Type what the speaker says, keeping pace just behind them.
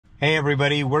Hey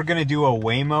everybody, we're going to do a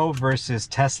Waymo versus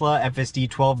Tesla FSD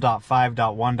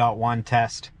 12.5.1.1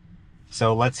 test.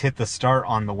 So let's hit the start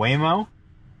on the Waymo,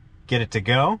 get it to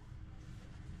go,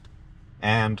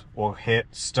 and we'll hit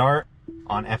start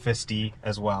on FSD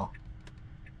as well.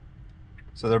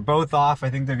 So they're both off.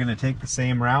 I think they're going to take the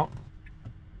same route.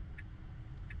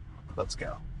 Let's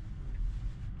go.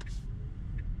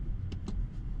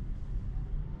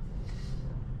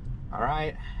 All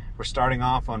right, we're starting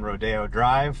off on Rodeo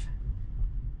Drive.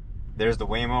 There's the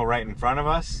Waymo right in front of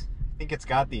us. I think it's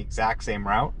got the exact same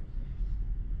route.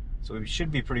 So we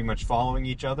should be pretty much following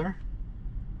each other.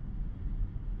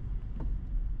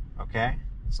 Okay,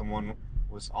 someone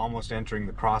was almost entering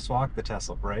the crosswalk. The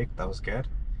Tesla braked, that was good.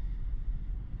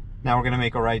 Now we're gonna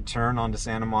make a right turn onto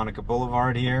Santa Monica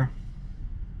Boulevard here.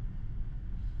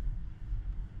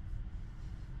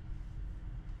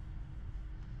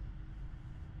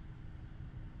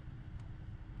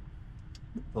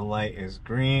 The light is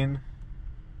green.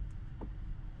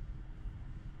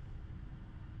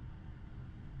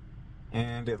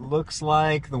 And it looks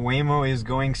like the Waymo is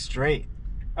going straight.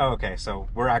 Oh, okay, so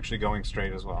we're actually going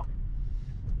straight as well.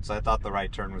 So I thought the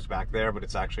right turn was back there, but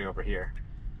it's actually over here.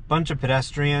 Bunch of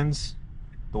pedestrians.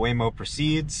 The Waymo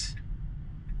proceeds.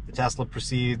 The Tesla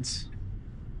proceeds.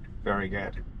 Very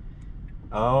good.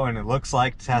 Oh, and it looks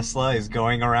like Tesla is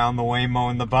going around the Waymo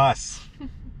in the bus.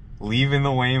 Leaving the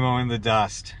Waymo in the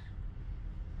dust.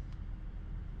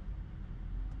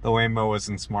 The Waymo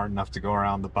wasn't smart enough to go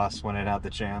around the bus when it had the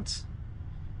chance.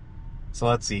 So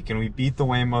let's see, can we beat the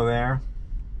Waymo there?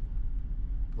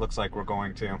 Looks like we're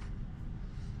going to.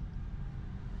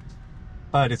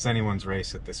 But it's anyone's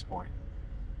race at this point.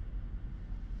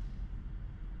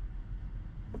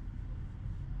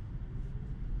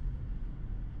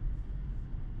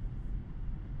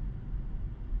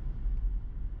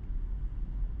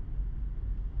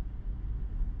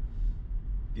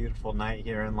 Beautiful night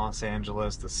here in Los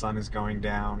Angeles. The sun is going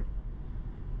down.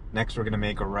 Next, we're going to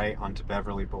make a right onto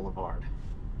Beverly Boulevard.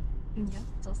 Yep,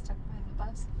 still stuck by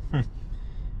the bus.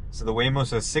 So the Waymo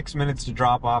says 6 minutes to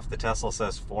drop off. The Tesla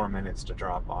says 4 minutes to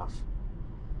drop off.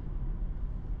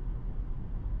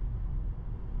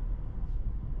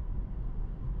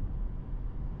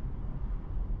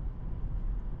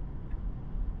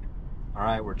 All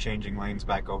right, we're changing lanes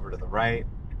back over to the right.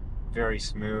 Very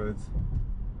smooth,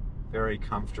 very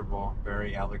comfortable,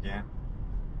 very elegant.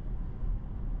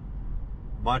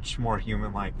 Much more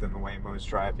human-like than the Waymo is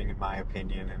driving, in my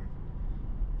opinion, and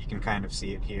you can kind of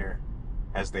see it here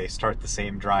as they start the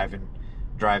same drive and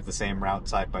drive the same route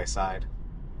side by side.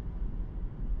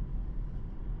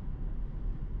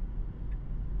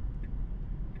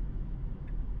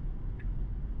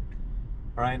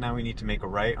 All right, now we need to make a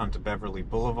right onto Beverly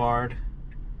Boulevard.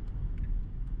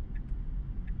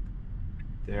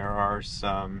 There are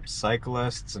some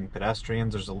cyclists and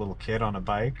pedestrians. There's a little kid on a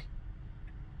bike.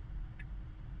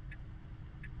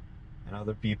 And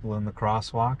other people in the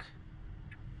crosswalk.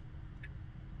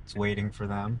 It's waiting for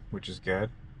them, which is good.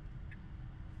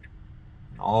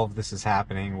 And all of this is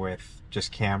happening with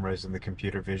just cameras and the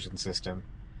computer vision system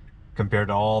compared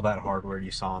to all that hardware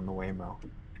you saw on the Waymo.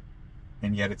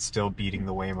 And yet it's still beating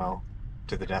the Waymo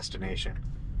to the destination.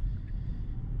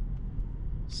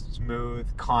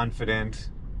 Smooth, confident.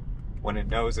 When it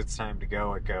knows it's time to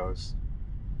go, it goes.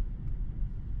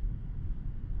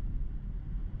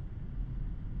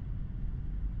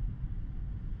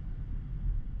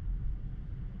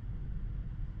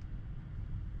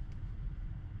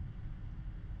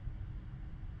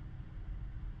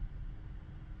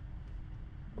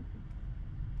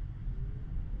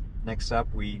 Next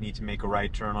up, we need to make a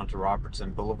right turn onto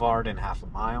Robertson Boulevard in half a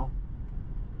mile.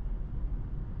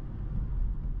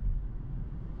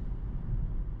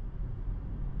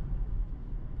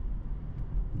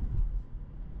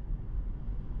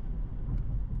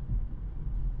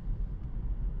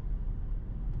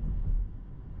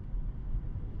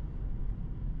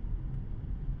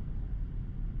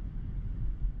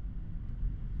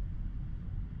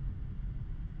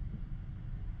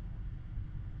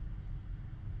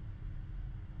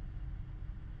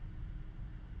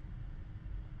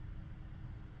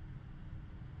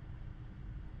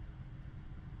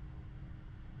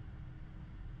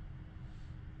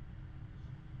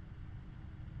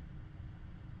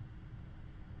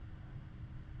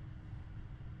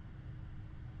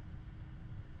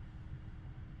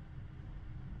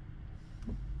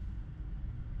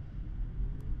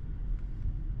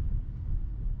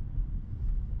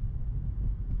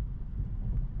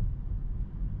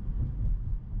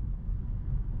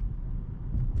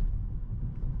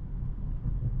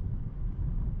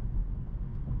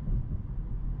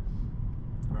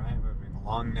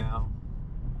 along now.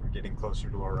 We're getting closer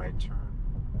to our right turn.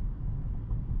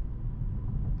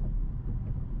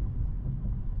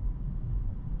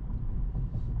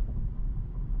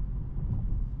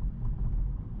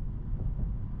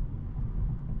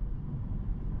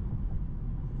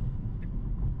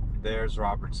 There's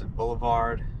Robertson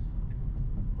Boulevard.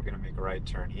 We're going to make a right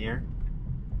turn here.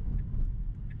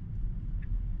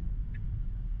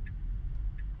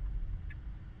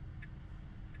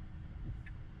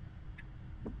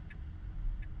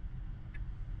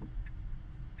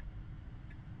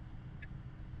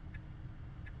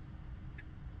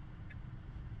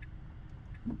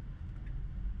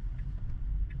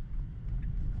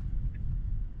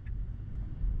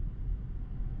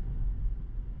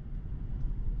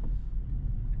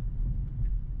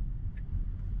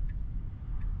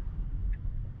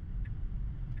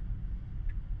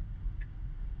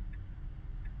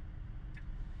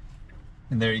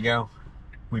 And there you go.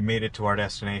 We made it to our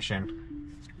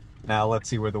destination. Now let's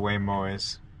see where the Waymo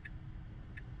is.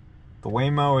 The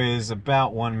Waymo is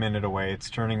about 1 minute away. It's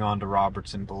turning onto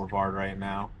Robertson Boulevard right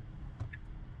now.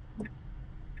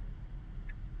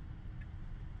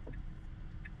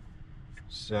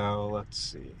 So let's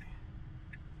see.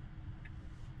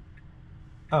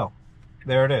 Oh,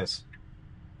 there it is.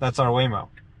 That's our Waymo.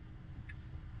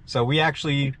 So we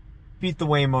actually beat the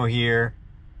Waymo here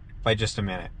by just a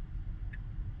minute.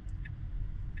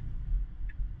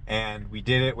 And we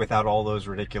did it without all those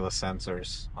ridiculous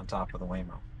sensors on top of the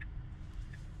Waymo.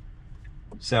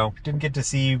 So, didn't get to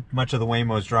see much of the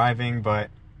Waymo's driving,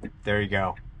 but there you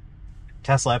go.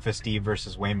 Tesla FSD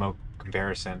versus Waymo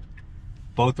comparison.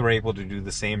 Both were able to do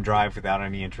the same drive without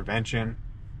any intervention.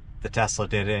 The Tesla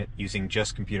did it using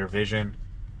just computer vision,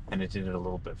 and it did it a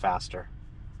little bit faster.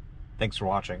 Thanks for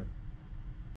watching.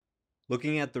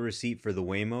 Looking at the receipt for the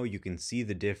Waymo, you can see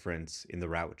the difference in the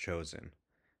route chosen.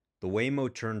 The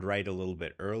Waymo turned right a little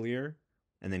bit earlier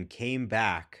and then came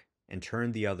back and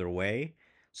turned the other way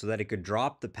so that it could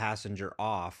drop the passenger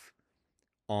off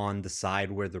on the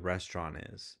side where the restaurant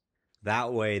is.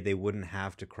 That way they wouldn't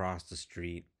have to cross the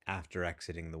street after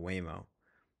exiting the Waymo.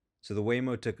 So the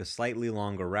Waymo took a slightly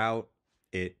longer route.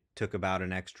 It took about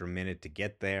an extra minute to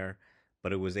get there,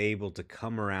 but it was able to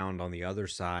come around on the other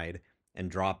side and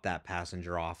drop that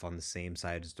passenger off on the same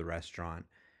side as the restaurant.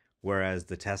 Whereas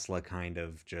the Tesla kind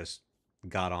of just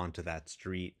got onto that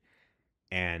street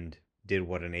and did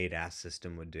what an ADAS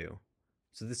system would do.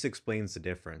 So this explains the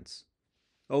difference.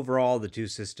 Overall, the two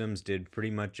systems did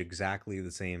pretty much exactly the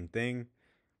same thing,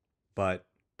 but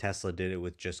Tesla did it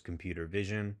with just computer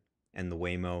vision, and the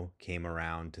Waymo came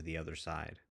around to the other side.